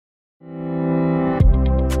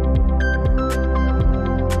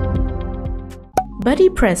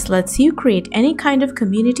BuddyPress lets you create any kind of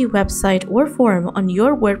community website or forum on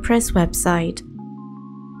your WordPress website.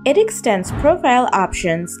 It extends profile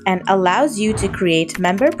options and allows you to create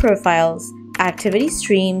member profiles, activity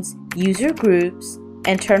streams, user groups,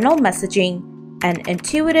 internal messaging, and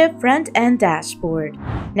intuitive front-end dashboard.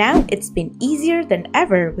 Now it's been easier than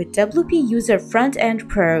ever with WP User Frontend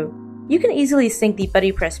Pro. You can easily sync the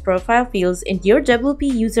BuddyPress profile fields into your WP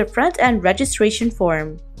User Frontend registration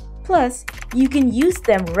form. Plus, you can use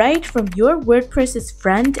them right from your WordPress's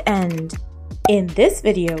front end. In this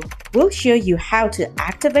video, we'll show you how to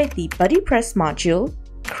activate the BuddyPress module,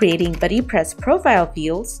 creating BuddyPress profile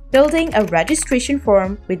fields, building a registration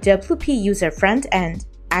form with WP User Frontend,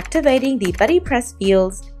 activating the BuddyPress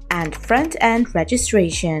fields, and front-end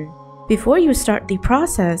registration. Before you start the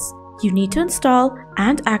process, you need to install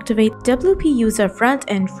and activate WP User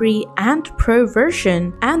Frontend Free and Pro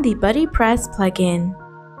version and the BuddyPress plugin.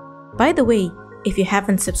 By the way, if you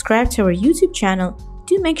haven't subscribed to our YouTube channel,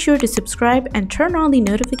 do make sure to subscribe and turn on the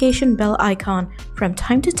notification bell icon from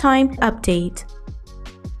time to time update.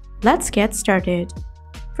 Let's get started.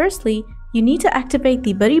 Firstly, you need to activate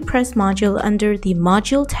the BuddyPress module under the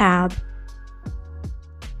Module tab.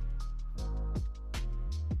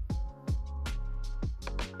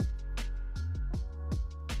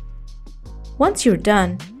 Once you're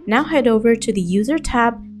done, now head over to the User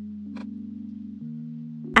tab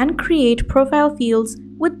and create profile fields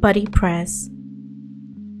with BuddyPress.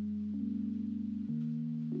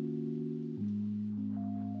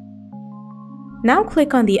 Now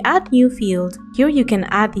click on the Add New field. Here you can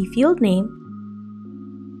add the field name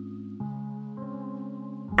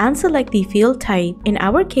and select the field type. In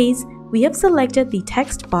our case, we have selected the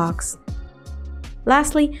text box.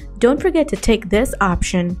 Lastly, don't forget to tick this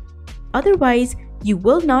option. Otherwise, you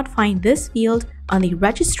will not find this field on the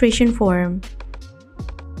registration form.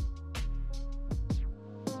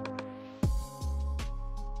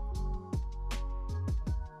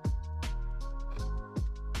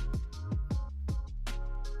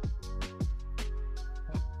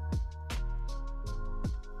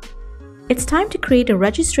 It's time to create a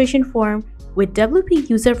registration form with WP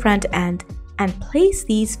User Frontend and place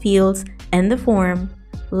these fields in the form.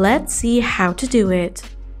 Let's see how to do it.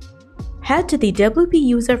 Head to the WP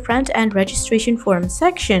User Frontend registration form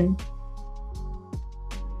section.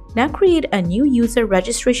 Now create a new user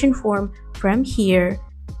registration form from here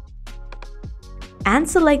and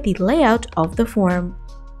select the layout of the form.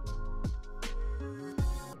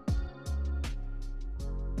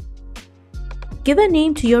 Give a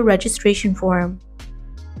name to your registration form.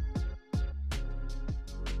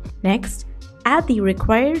 Next, add the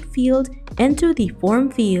required field into the form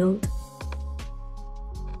field.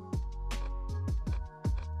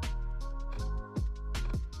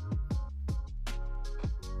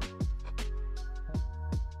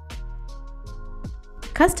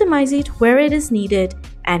 Customize it where it is needed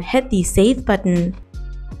and hit the Save button.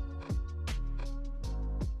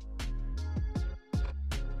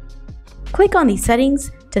 Click on the settings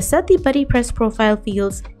to set the BuddyPress profile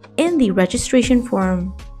fields in the registration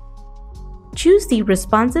form. Choose the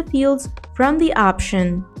responsive fields from the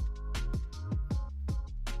option.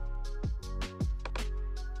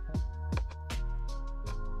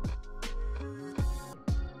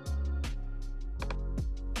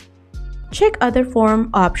 Check other form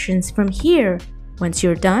options from here. Once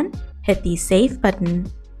you're done, hit the Save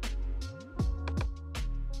button.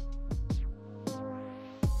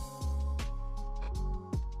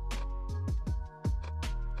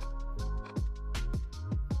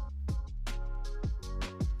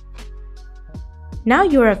 Now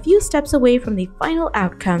you're a few steps away from the final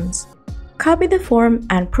outcomes. Copy the form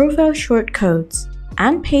and profile shortcodes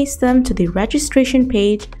and paste them to the registration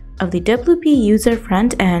page of the WP User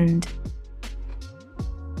Frontend.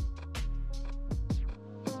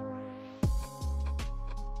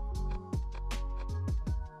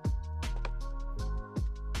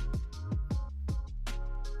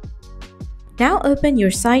 Now open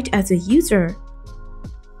your site as a user.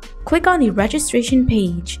 Click on the registration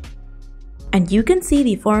page, and you can see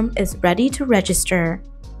the form is ready to register.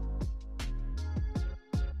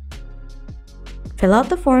 Fill out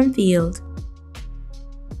the form field.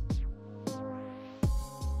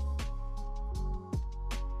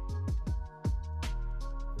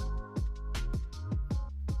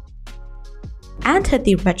 And hit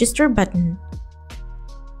the Register button.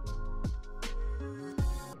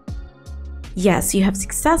 Yes, you have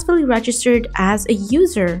successfully registered as a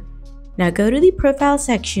user. Now go to the Profile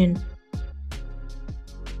section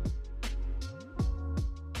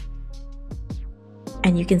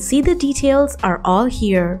and you can see the details are all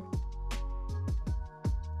here.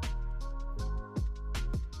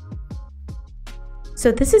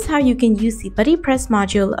 So this is how you can use the BuddyPress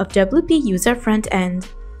module of WP User Frontend.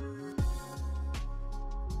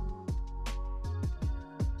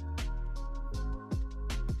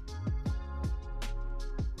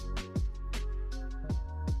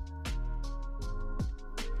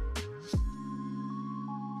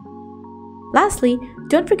 Lastly,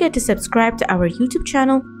 don't forget to subscribe to our YouTube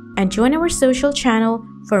channel and join our social channel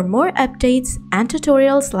for more updates and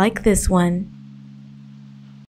tutorials like this one.